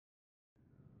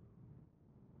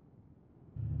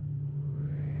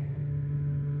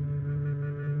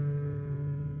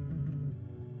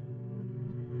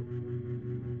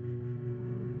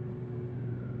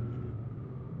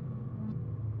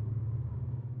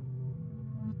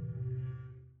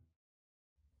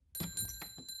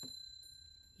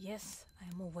Yes, I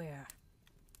am aware.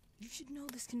 You should know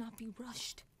this cannot be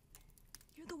rushed.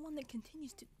 You're the one that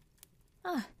continues to...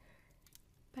 Ah,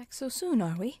 back so soon,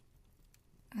 are we?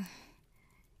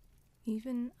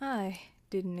 Even I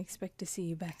didn't expect to see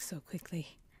you back so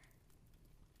quickly.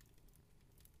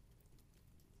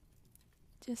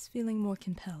 Just feeling more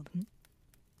compelled, hmm?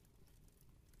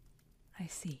 I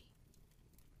see.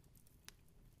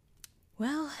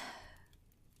 Well,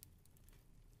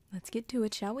 let's get to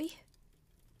it, shall we?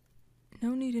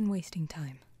 No need in wasting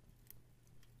time.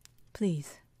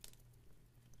 Please,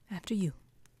 after you.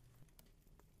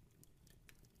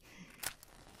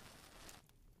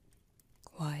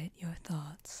 Quiet your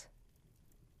thoughts.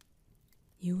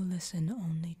 You will listen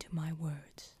only to my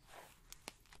words.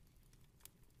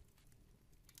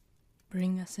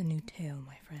 Bring us a new tale,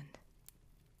 my friend.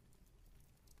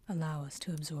 Allow us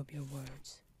to absorb your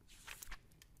words.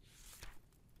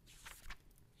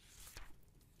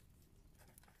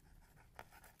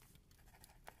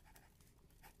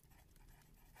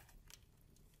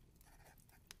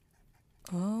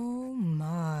 Oh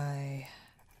my.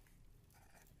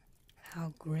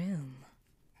 How grim.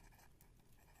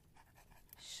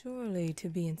 Surely to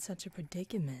be in such a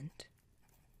predicament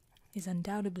is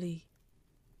undoubtedly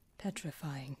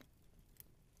petrifying.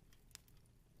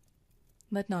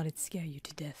 Let not it scare you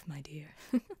to death, my dear.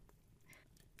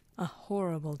 A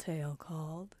horrible tale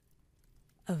called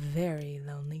A Very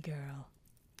Lonely Girl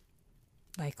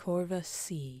by Corvus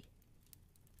C.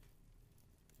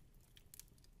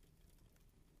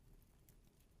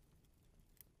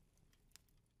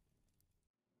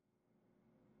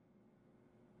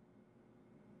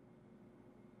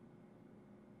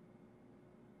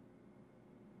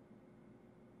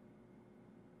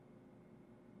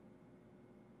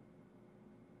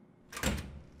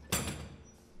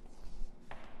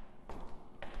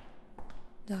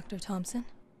 Dr. Thompson?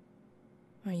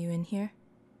 Are you in here?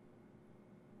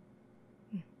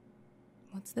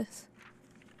 What's this?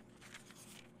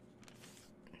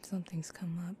 Something's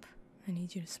come up. I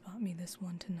need you to spot me this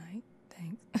one tonight.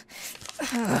 Thanks.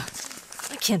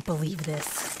 I can't believe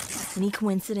this. Any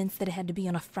coincidence that it had to be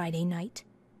on a Friday night?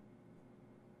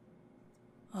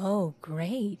 Oh,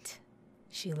 great.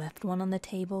 She left one on the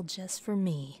table just for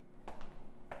me.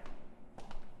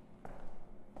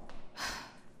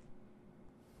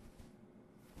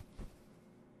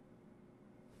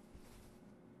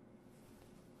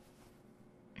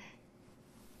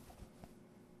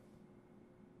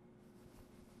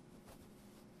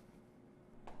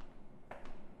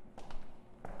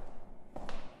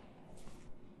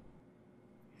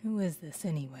 Who is this,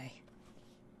 anyway?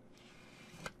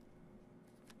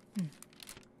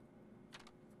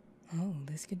 Oh,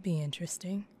 this could be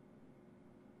interesting.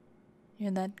 You're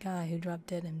that guy who dropped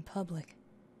dead in public.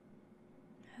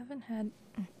 Haven't had...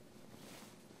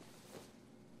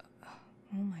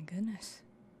 Oh my goodness.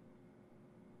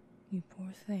 You poor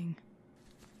thing.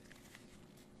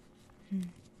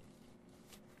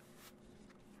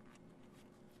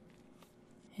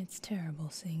 It's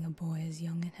terrible seeing a boy as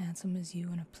young and handsome as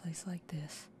you in a place like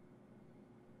this.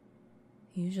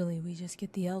 Usually we just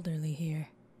get the elderly here.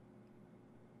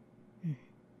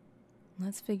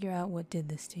 Let's figure out what did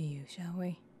this to you, shall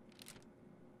we?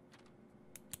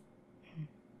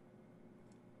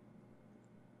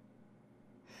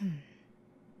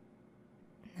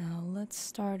 Now let's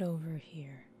start over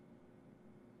here.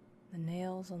 The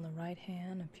nails on the right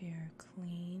hand appear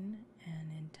clean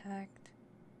and intact.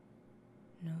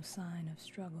 No sign of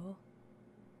struggle.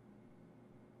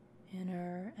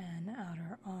 Inner and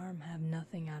outer arm have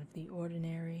nothing out of the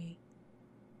ordinary.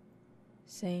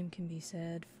 Same can be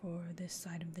said for this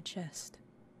side of the chest.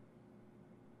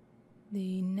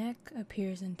 The neck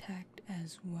appears intact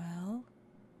as well.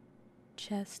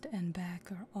 Chest and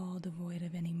back are all devoid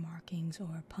of any markings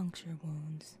or puncture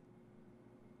wounds.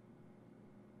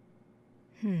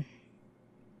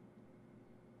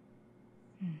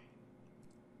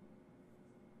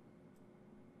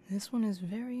 This one is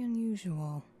very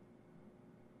unusual.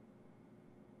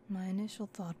 My initial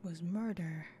thought was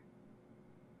murder,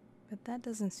 but that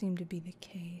doesn't seem to be the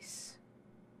case.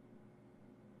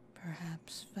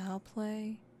 Perhaps foul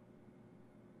play?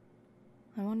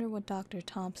 I wonder what Dr.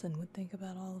 Thompson would think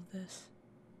about all of this.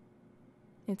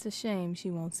 It's a shame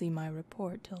she won't see my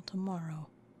report till tomorrow.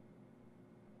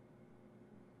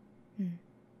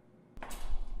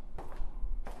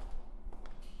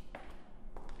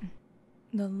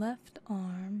 The left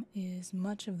arm is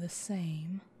much of the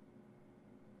same.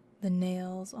 The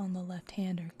nails on the left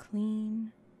hand are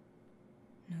clean,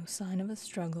 no sign of a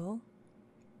struggle,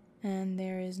 and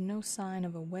there is no sign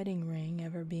of a wedding ring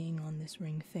ever being on this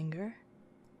ring finger.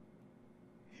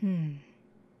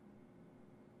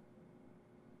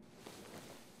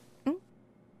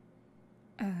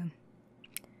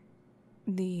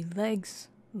 The legs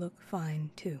look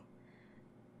fine, too.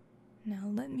 Now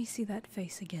let me see that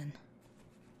face again.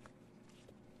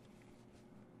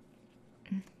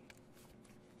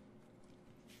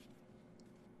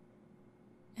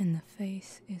 And the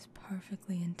face is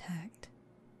perfectly intact.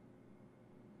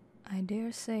 I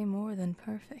dare say more than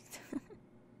perfect.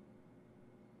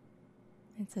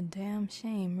 It's a damn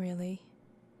shame, really.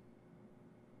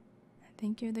 I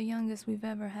think you're the youngest we've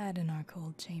ever had in our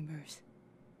cold chambers.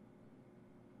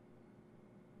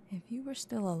 If you were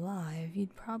still alive,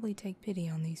 you'd probably take pity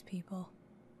on these people.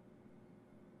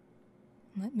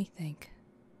 Let me think.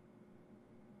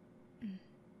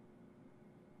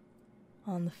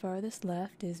 On the farthest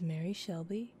left is Mary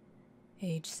Shelby,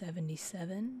 age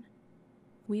 77.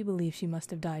 We believe she must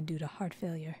have died due to heart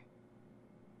failure,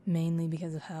 mainly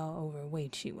because of how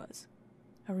overweight she was.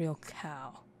 A real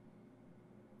cow.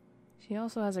 She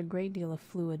also has a great deal of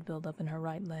fluid buildup in her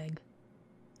right leg,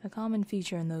 a common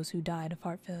feature in those who died of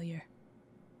heart failure.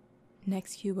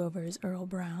 Next cube over is Earl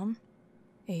Brown,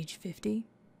 age 50.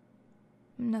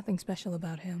 Nothing special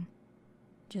about him,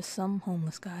 just some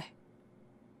homeless guy.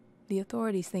 The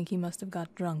authorities think he must have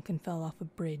got drunk and fell off a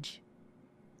bridge,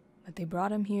 but they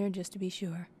brought him here just to be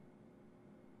sure.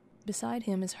 Beside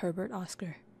him is Herbert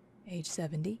Oscar, age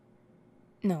 70.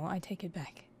 No, I take it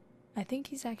back. I think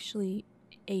he's actually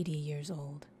 80 years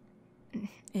old.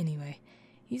 Anyway,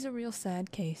 he's a real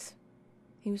sad case.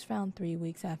 He was found 3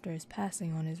 weeks after his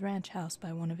passing on his ranch house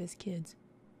by one of his kids.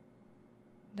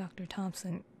 Dr.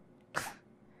 Thompson,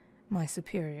 my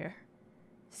superior,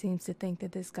 seems to think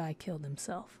that this guy killed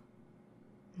himself.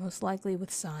 Most likely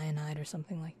with cyanide or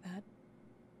something like that.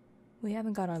 We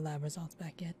haven't got our lab results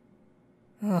back yet.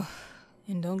 Ugh,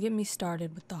 and don't get me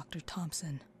started with Dr.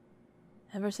 Thompson.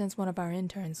 Ever since one of our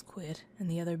interns quit and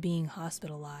the other being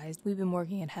hospitalized, we've been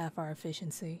working at half our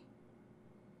efficiency.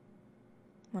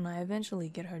 When I eventually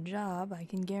get her job, I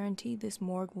can guarantee this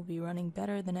morgue will be running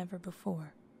better than ever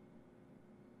before.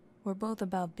 We're both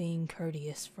about being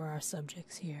courteous for our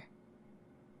subjects here,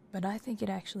 but I think it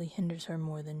actually hinders her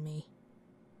more than me.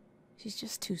 She's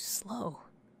just too slow.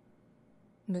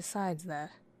 Besides that,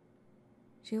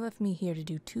 she left me here to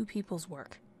do 2 people's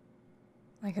work.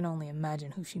 I can only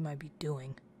imagine who she might be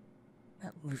doing.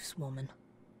 That loose woman.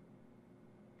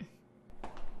 Now,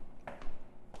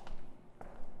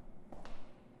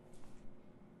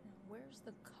 where's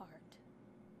the cart?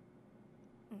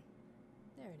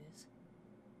 There it is.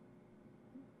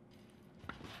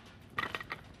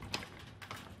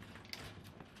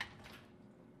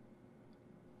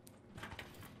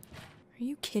 Are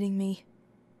you kidding me?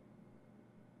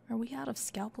 Are we out of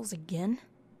scalpels again?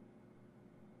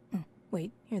 Oh,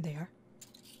 wait, here they are.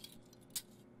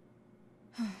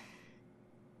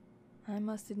 I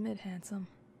must admit, handsome,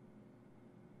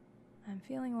 I'm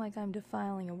feeling like I'm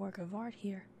defiling a work of art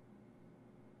here.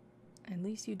 At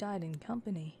least you died in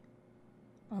company,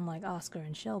 unlike Oscar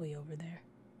and Shelby over there.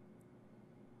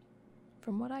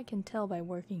 From what I can tell by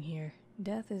working here,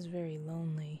 death is very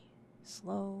lonely,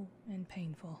 slow, and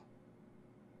painful.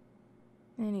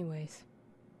 Anyways,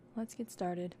 let's get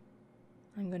started.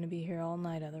 I'm going to be here all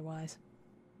night otherwise.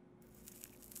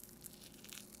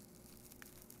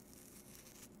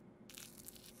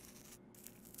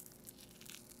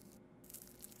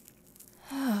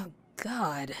 Oh,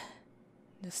 God.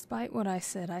 Despite what I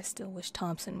said, I still wish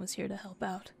Thompson was here to help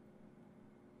out.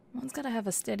 One's got to have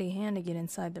a steady hand to get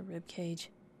inside the rib cage.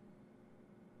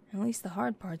 At least the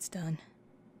hard part's done.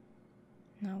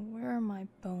 Now, where are my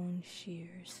bone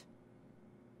shears?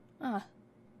 Ah,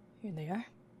 here they are.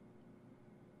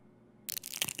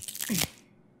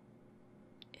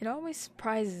 It always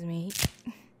surprises me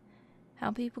how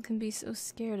people can be so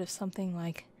scared of something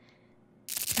like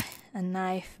a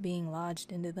knife being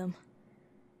lodged into them.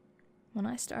 When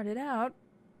I started out,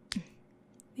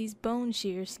 these bone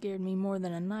shears scared me more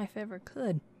than a knife ever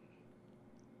could.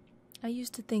 I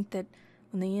used to think that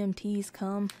when the EMTs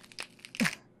come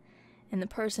and the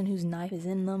person whose knife is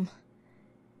in them,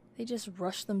 they just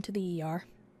rush them to the ER.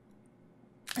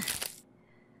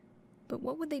 But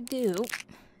what would they do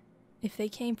if they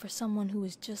came for someone who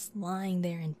was just lying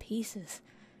there in pieces?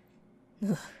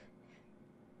 Ugh.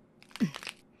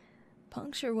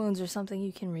 Puncture wounds are something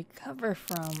you can recover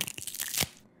from,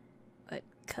 but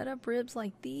cut up ribs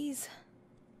like these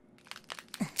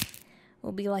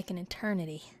will be like an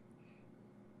eternity.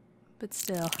 But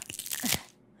still,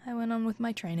 I went on with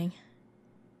my training.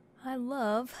 I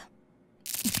love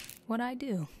what I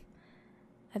do.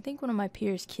 I think one of my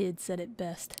peers' kids said it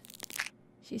best.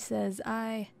 She says,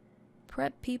 I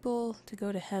prep people to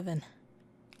go to heaven.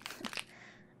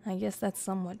 I guess that's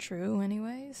somewhat true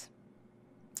anyways.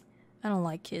 I don't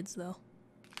like kids, though.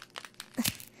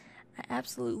 I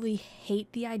absolutely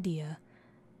hate the idea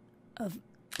of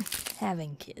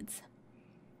having kids.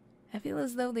 I feel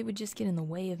as though they would just get in the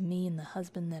way of me and the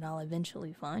husband that I'll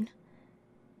eventually find.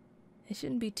 It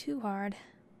shouldn't be too hard.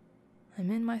 I'm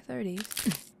in my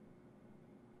 30s.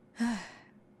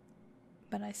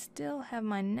 But I still have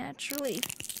my naturally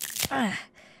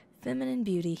feminine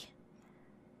beauty.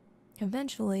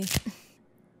 Eventually,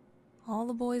 all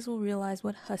the boys will realize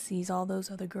what hussies all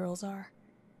those other girls are.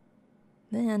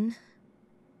 Then,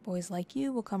 boys like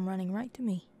you will come running right to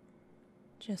me,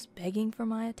 just begging for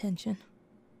my attention.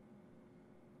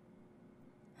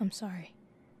 I'm sorry.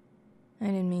 I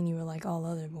didn't mean you were like all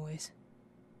other boys.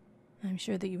 I'm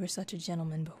sure that you were such a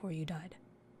gentleman before you died.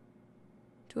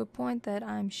 To a point that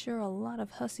I'm sure a lot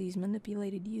of hussies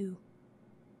manipulated you.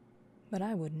 But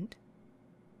I wouldn't.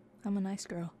 I'm a nice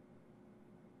girl.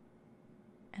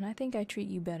 And I think I treat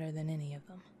you better than any of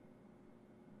them.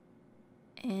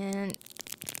 And...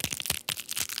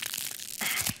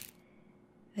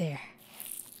 there.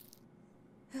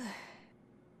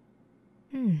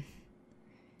 Well,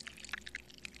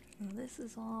 this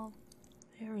is all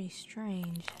very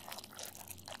strange.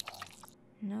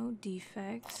 No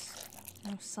defects,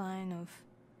 no sign of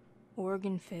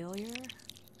organ failure.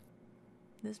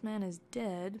 This man is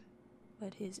dead,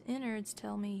 but his innards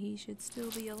tell me he should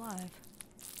still be alive.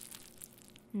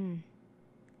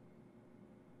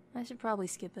 I should probably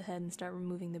skip ahead and start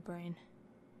removing the brain.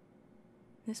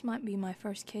 This might be my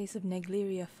first case of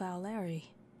Negleria fowleri.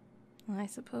 I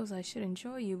suppose I should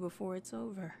enjoy you before it's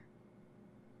over.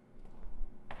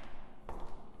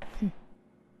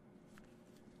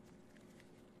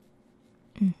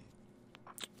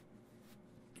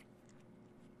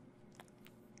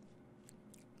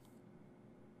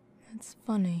 It's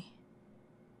funny.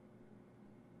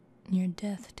 Your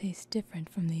death tastes different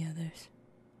from the others.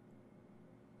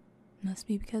 Must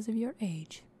be because of your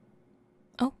age.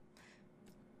 Oh!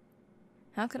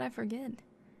 How could I forget?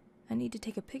 I need to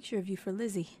take a picture of you for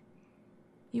Lizzie.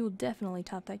 You will definitely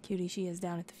top that cutie she has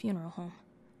down at the funeral home.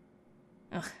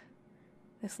 Ugh.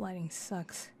 This lighting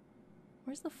sucks.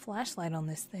 Where's the flashlight on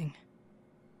this thing?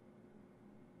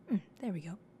 There we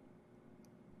go.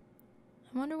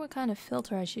 I wonder what kind of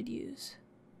filter I should use.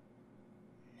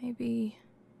 Maybe...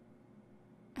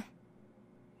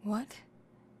 What?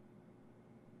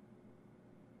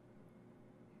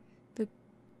 The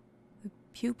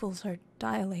pupils are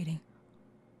dilating.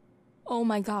 Oh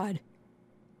my God.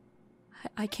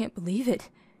 I can't believe it.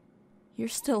 You're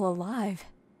still alive.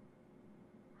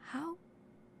 How?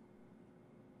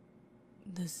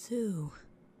 The zoo.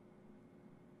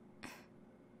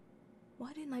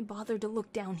 Why didn't I bother to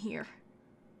look down here?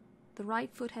 The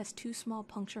right foot has 2 small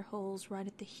puncture holes right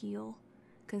at the heel,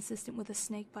 consistent with a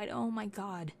snake bite. Oh my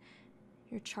God.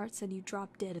 Your chart said you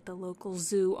dropped dead at the local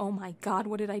zoo. Oh my God,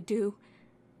 what did I do?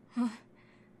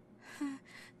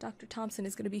 Dr. Thompson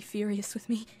is going to be furious with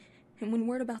me, and when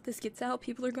word about this gets out,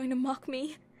 people are going to mock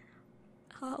me.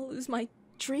 I'll lose my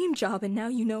dream job, and now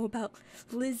you know about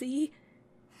Lizzie.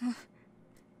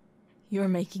 You're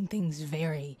making things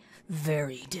very,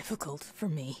 very difficult for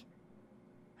me.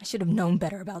 I should have known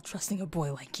better about trusting a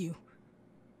boy like you.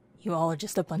 You all are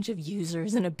just a bunch of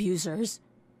users and abusers.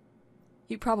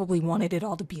 You probably wanted it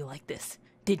all to be like this,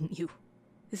 didn't you?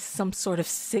 This is some sort of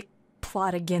sick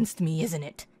plot against me, isn't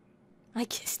it? I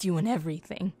kissed you and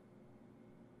everything.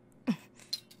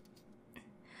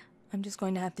 I'm just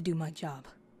going to have to do my job.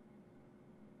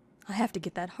 I have to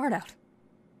get that heart out.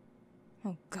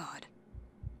 Oh, God.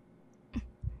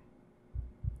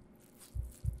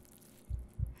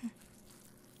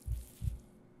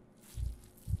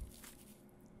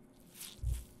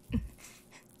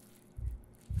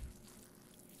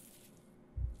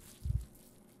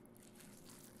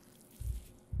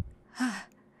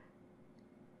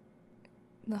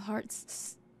 The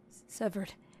heart's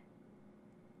severed.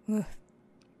 I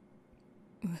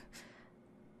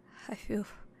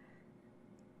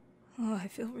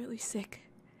feel really sick.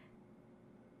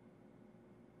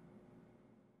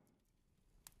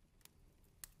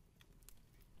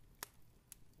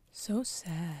 So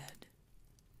sad.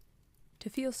 To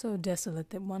feel so desolate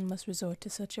that one must resort to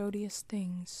such odious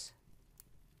things.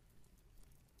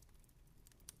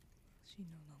 She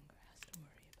no longer has to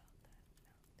worry about that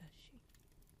now, does she?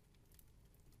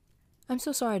 I'm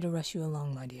so sorry to rush you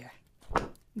along, my dear.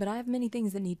 But I have many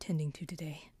things that need tending to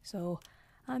today, so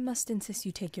I must insist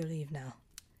you take your leave now.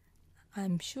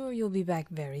 I'm sure you'll be back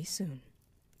very soon.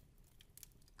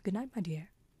 Good night, my dear.